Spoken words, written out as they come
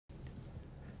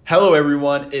Hello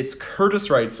everyone, it's Kurtis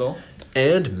Reitzel,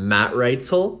 And Matt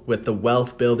Reitzel with the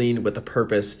Wealth Building with a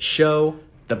Purpose show,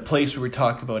 the place where we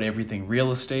talk about everything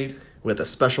real estate with a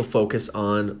special focus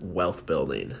on wealth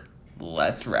building.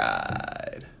 Let's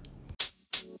ride.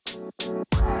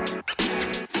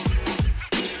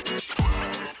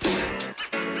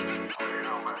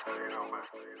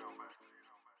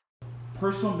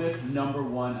 Personal myth number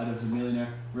one out of the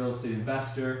Millionaire Real Estate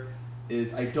Investor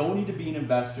is I don't need to be an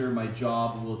investor. My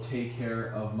job will take care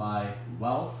of my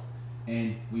wealth.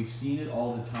 And we've seen it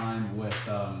all the time with,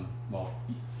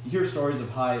 you hear stories of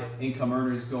high income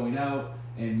earners going out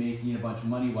and making a bunch of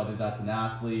money, whether that's an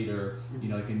athlete or,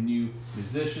 like a new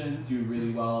musician doing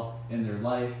really well in their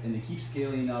life, and they keep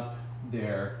scaling up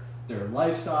their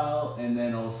lifestyle, and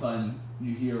then all of a sudden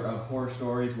you hear of horror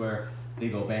stories where they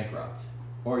go bankrupt.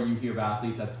 Or you hear of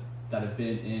athletes that have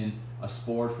been in a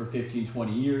sport for 15,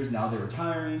 20 years, now they're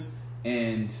retiring,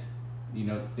 and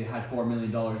they had $4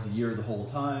 million a year the whole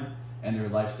time, and their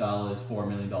lifestyle is $4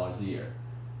 million a year.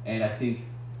 And I think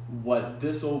what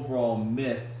this overall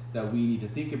myth that we need to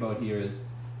think about here is,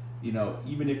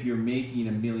 even if you're making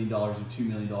 $1 million or $2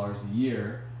 million a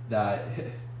year, that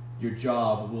your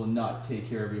job will not take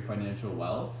care of your financial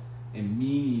wealth, and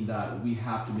meaning that we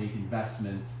have to make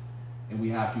investments and we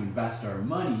have to invest our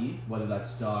money, whether that's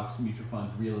stocks, mutual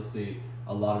funds, real estate.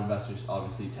 A lot of investors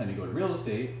obviously tend to go to real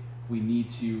estate. We need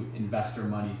to invest our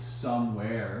money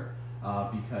somewhere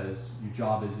because your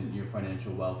job isn't your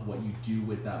financial wealth. What you do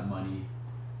with that money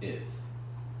is.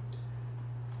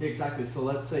 Exactly. So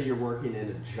let's say you're working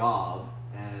in a job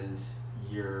and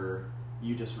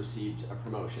you just received a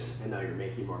promotion and now you're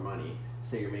making more money.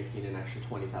 Say you're making an extra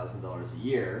 $20,000 a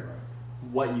year. Right.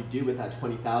 What you do with that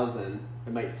 $20,000,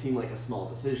 it might seem like a small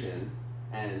decision,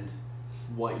 and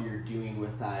what you're doing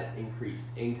with that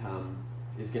increased income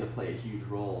is going to play a huge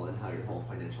role in how your whole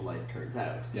financial life turns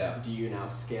out. Yeah. Do you now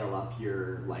scale up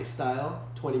your lifestyle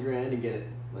 20 grand and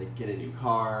get a new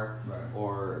car, Right.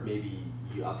 or maybe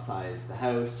you upsize the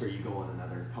house, or you go on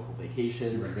another couple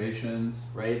vacations, Renovations.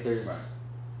 right?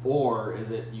 Or is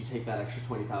it you take that extra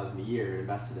 $20,000 a year and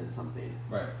invest it in something,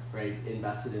 right?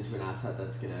 Invest it into an asset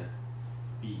that's going to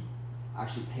be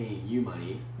actually paying you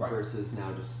money, versus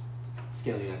now just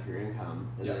scaling up your income,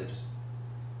 and then it just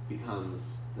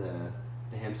becomes the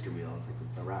hamster wheel. It's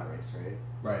like the rat race, right?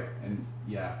 Right, and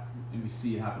we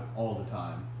see it happen all the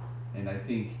time. And I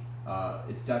think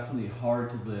it's definitely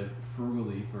hard to live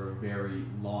frugally for a very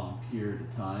long period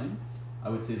of time. I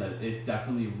would say that it's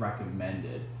definitely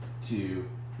recommended to,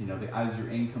 as your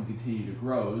income continue to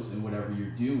grows and whatever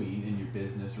you're doing in your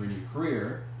business or in your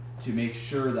career, to make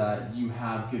sure that you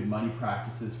have good money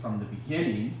practices from the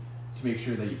beginning, to make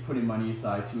sure that you're putting money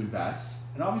aside to invest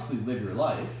and obviously live your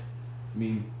life. I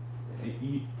mean,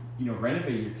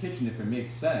 renovate your kitchen if it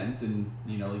makes sense, and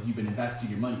you've been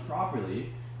investing your money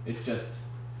properly. It's just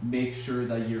make sure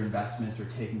that your investments are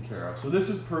taken care of. So this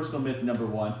is personal myth number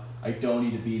one. I don't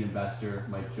need to be an investor.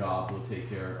 My job will take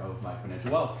care of my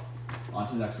financial wealth. On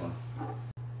to the next one.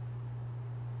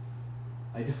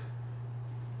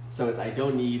 I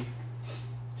don't need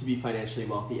to be financially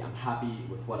wealthy. I'm happy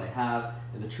with what I have.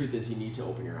 And the truth is, you need to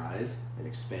open your eyes and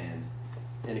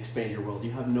expand your world.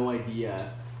 You have no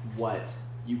idea what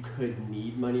you could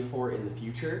need money for in the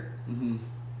future. Mm-hmm.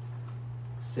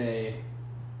 Say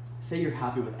you're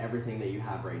happy with everything that you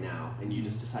have right now, and you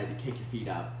just decide to kick your feet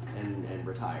up and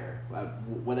retire.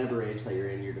 Whatever age that you're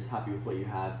in, you're just happy with what you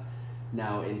have.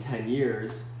 Now, in 10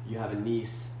 years, you have a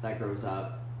niece that grows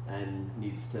up and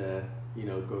needs to,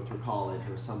 go through college,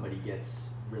 or somebody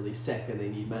gets really sick and they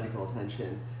need medical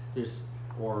attention.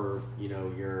 Or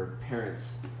your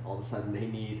parents, all of a sudden they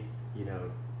need,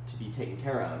 to be taken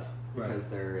care of because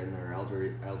they're in their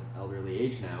elderly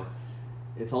age now.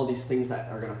 It's all these things that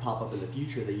are going to pop up in the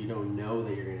future that you don't know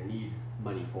that you're going to need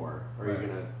money for, or you're going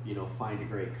to, find a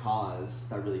great cause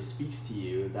that really speaks to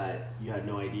you that you had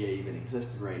no idea even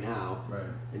existed right now. Right.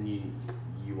 And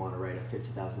you want to write a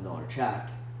 $50,000 check.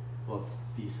 Well, it's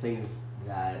these things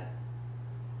that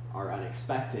are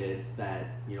unexpected that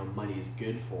money is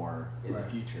good for in the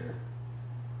future.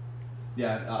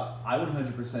 Yeah, I would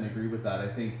 100% agree with that. I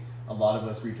think a lot of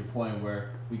us reach a point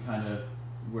where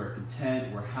we're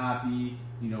content, we're happy,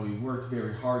 we worked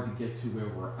very hard to get to where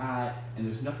we're at, and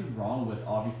there's nothing wrong with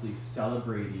obviously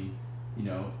celebrating,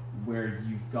 where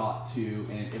you've got to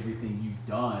and everything you've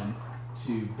done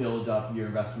to build up your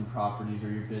investment properties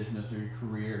or your business or your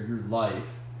career, your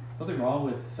life. Nothing wrong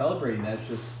with celebrating that. It's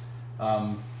just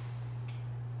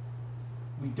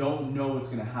we don't know what's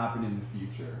going to happen in the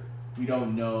future. We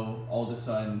don't know, all of a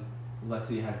sudden, let's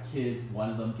say you have kids, one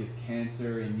of them gets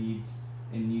cancer and needs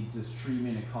this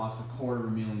treatment, it costs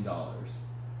 $250,000.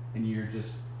 and you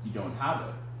don't have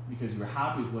it because you're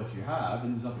happy with what you have,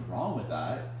 and there's nothing wrong with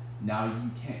that. Now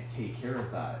you can't take care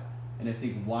of that. And I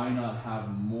think, why not have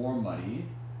more money?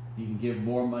 You can give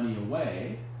more money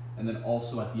away, and then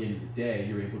also at the end of the day,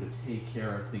 you're able to take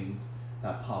care of things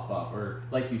that pop up. Or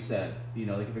like you said,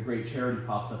 like if a great charity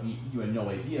pops up you had no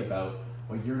idea about,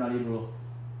 or you're not able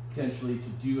potentially to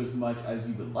do as much as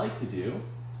you would like to do,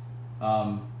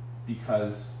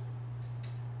 because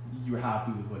you're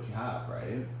happy with what you have,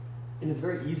 right? And it's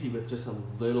very easy with just a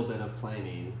little bit of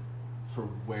planning for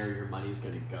where your money's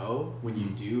going to go when you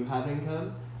do have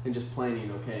income, and just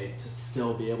planning, okay, to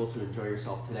still be able to enjoy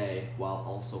yourself today while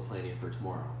also planning for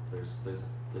tomorrow. There's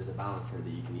a balance there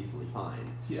that you can easily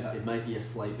find. Yeah. It might be a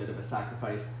slight bit of a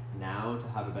sacrifice now to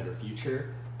have a better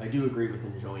future. I do agree with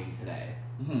enjoying today.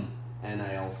 Mm-hmm. And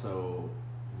I also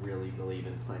really believe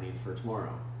in planning for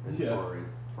tomorrow and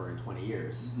for in 20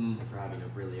 years, and for having a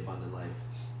really abundant life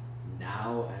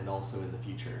now and also in the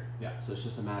future. Yeah. So it's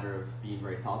just a matter of being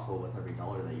very thoughtful with every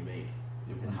dollar that you make,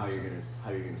 and how you're gonna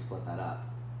split that up.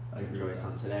 Enjoy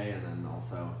some today, and then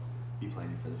also be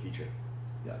planning for the future.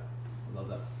 Yeah, I love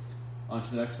that. On to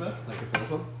the next myth. Like the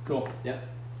first one? Cool. Yep.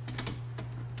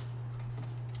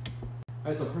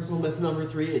 Alright, so personal myth number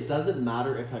 3, it doesn't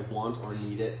matter if I want or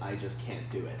need it, I just can't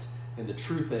do it. And the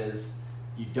truth is,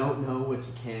 you don't know what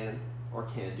you can or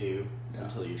can't do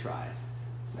until you try.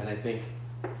 And I think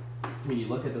when you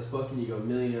look at this book and you go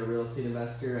Millionaire Real Estate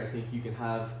Investor, I think you can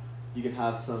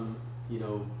have some,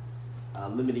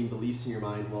 limiting beliefs in your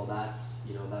mind. Well, that's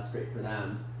great for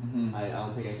them. Mm-hmm. I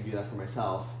don't think I can do that for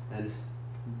myself. And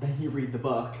then you read the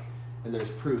book, and there's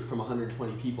proof from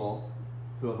 120 people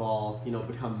who have all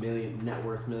become net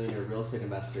worth millionaire real estate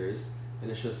investors, and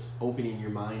it's just opening your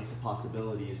mind to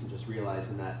possibilities and just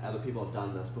realizing that other people have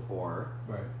done this before.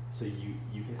 Right. So you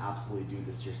can absolutely do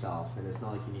this yourself, and it's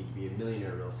not like you need to be a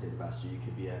millionaire real estate investor. You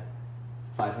could be a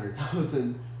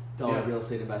 $500,000 real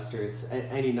estate investor. It's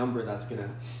any number that's gonna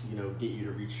get you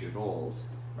to reach your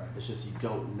goals. Right. It's just you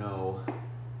don't know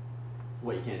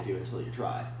what you can't do until you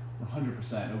try.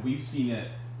 100%. And we've seen it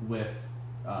with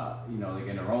like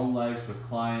in our own lives with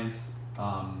clients.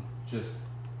 Just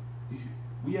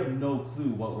we have no clue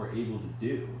what we're able to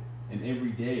do, and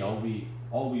every day all we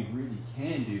really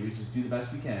can do is just do the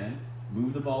best we can,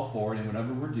 move the ball forward in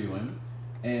whatever we're doing,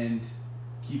 and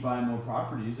keep buying more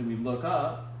properties. And we look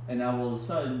up, and now all of a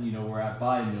sudden, we're at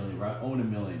buy $1 million, we're at own $1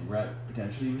 million, we're at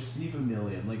potentially receive $1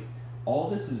 million. Like, all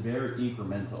this is very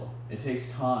incremental. It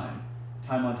takes time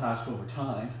on task over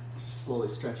time. Just slowly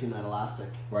stretching that elastic.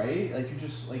 Right? Like,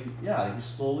 you're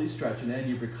slowly stretching it, and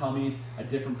you're becoming a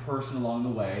different person along the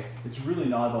way. It's really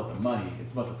not about the money,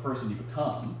 it's about the person you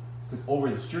become. Because over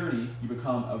this journey, you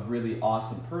become a really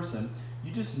awesome person.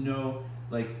 You just know,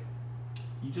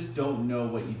 you just don't know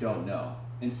what you don't know.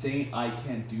 And saying I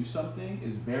can't do something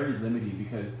is very limiting,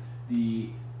 because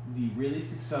the really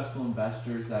successful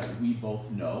investors that we both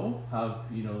know have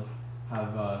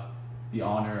the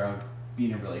honor of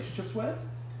being in relationships with,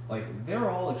 they're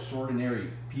all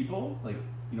extraordinary people,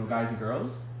 guys and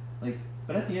girls,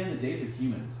 but at the end of the day, they're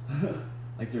humans.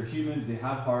 They're humans, they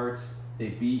have hearts,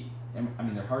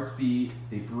 their hearts beat,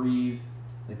 they breathe,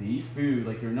 they eat food,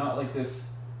 they're not this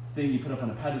thing you put up on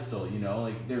a pedestal,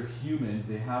 they're humans,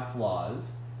 they have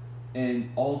flaws, and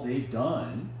all they've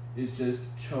done is just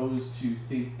chose to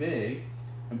think big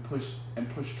and push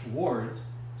towards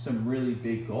some really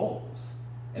big goals.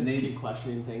 And they keep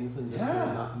questioning things and just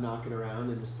not knocking around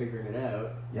and just figuring it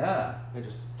out. Yeah. And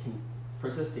just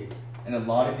persisting. And a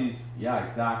lot of these,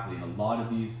 exactly. And a lot of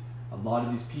these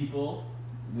people,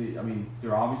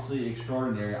 they're obviously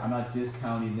extraordinary. I'm not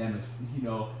discounting them as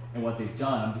and what they've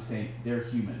done. I'm just saying they're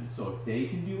humans. So if they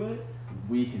can do it,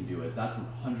 we can do it. That's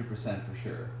 100% for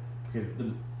sure. Because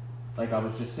like I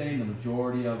was just saying, the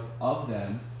majority of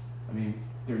them,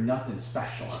 they're nothing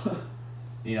special.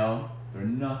 They're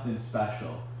nothing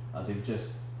special. They've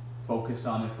just focused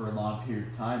on it for a long period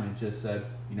of time and just said,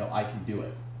 I can do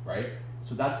it, right?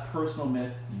 So that's personal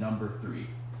myth number 3.